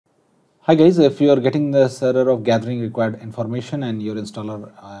Hi guys, if you are getting this error of gathering required information and your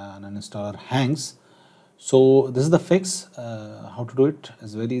installer and uninstaller hangs, so this is the fix. How to do it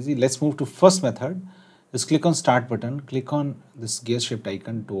is very easy. Let's move to first method. Just click on start button, click on this gear shift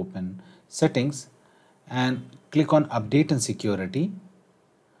icon to open settings and click on update and security,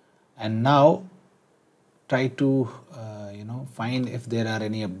 and now try to find if there are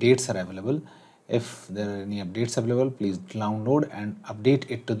any updates are available. If there are any updates available, please download and update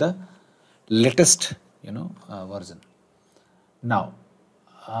it to the latest version. Now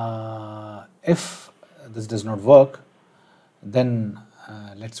if this does not work, then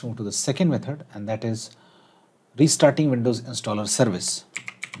let's move to the second method, and that is restarting Windows installer service.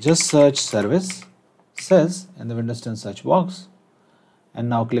 Just search service says in the Windows 10 search box, and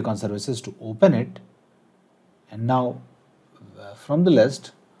now click on services to open it, and now from the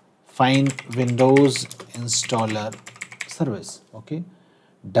list find Windows installer service. Okay,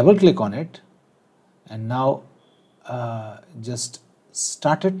 double click on it, and now just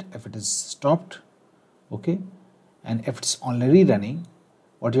start it if it is stopped. Okay, and if it's already running,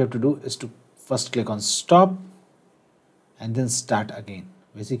 what you have to do is to first click on stop and then start again,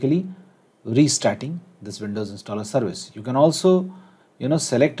 basically restarting this Windows installer service. You can also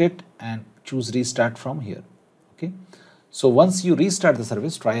select it and choose restart from here. Okay, so once you restart the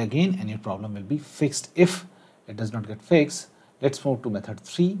service, try again and your problem will be fixed. If it does not get fixed, let's move to method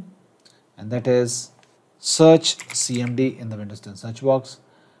 3, and that is search CMD in the Windows 10 search box,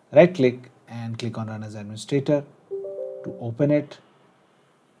 right click and click on run as administrator to open it,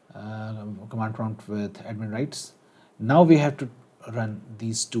 command prompt with admin rights. Now we have to run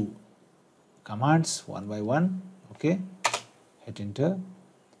these two commands one by one. Okay, hit enter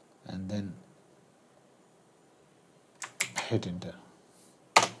and then hit enter.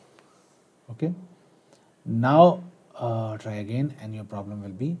 Okay, now try again and your problem will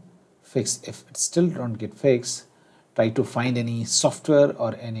be fixed. If it still don't get fixed, try to find any software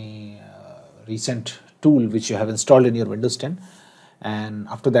or any recent tool which you have installed in your Windows 10, and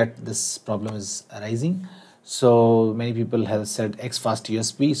after that this problem is arising. So many people have said XFast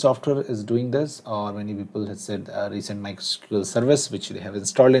USB software is doing this, or many people have said recent MySQL service which they have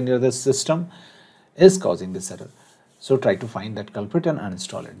installed in your system is causing this error. So try to find that culprit and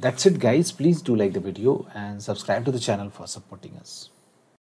uninstall it. That's it guys. Please do like the video and subscribe to the channel for supporting us.